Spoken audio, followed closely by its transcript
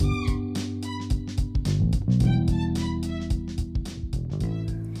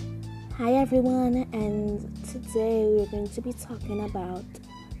Hi everyone, and today we're going to be talking about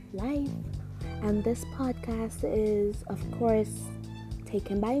life. And this podcast is, of course,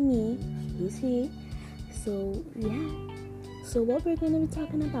 taken by me. He's he. So, yeah. So, what we're going to be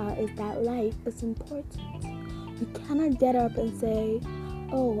talking about is that life is important. You cannot get up and say,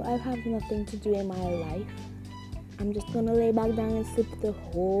 "Oh, I have nothing to do in my life. I'm just going to lay back down and sleep the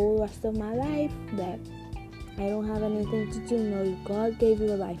whole rest of my life." That I don't have anything to do. No, God gave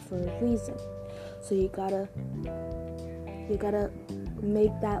you a life for a reason. So you gotta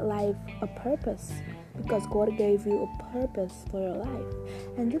make that life a purpose, because God gave you a purpose for your life.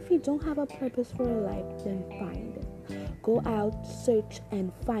 And if you don't have a purpose for your life, then find it. Go out, search,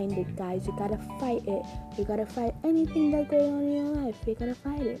 and find it, guys. You gotta fight it. You gotta fight anything that's going on in your life. You gotta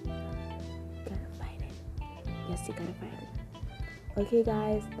fight it. You gotta fight it. Yes, you gotta fight it. Okay,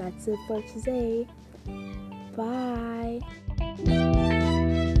 guys, that's it for today. Bye.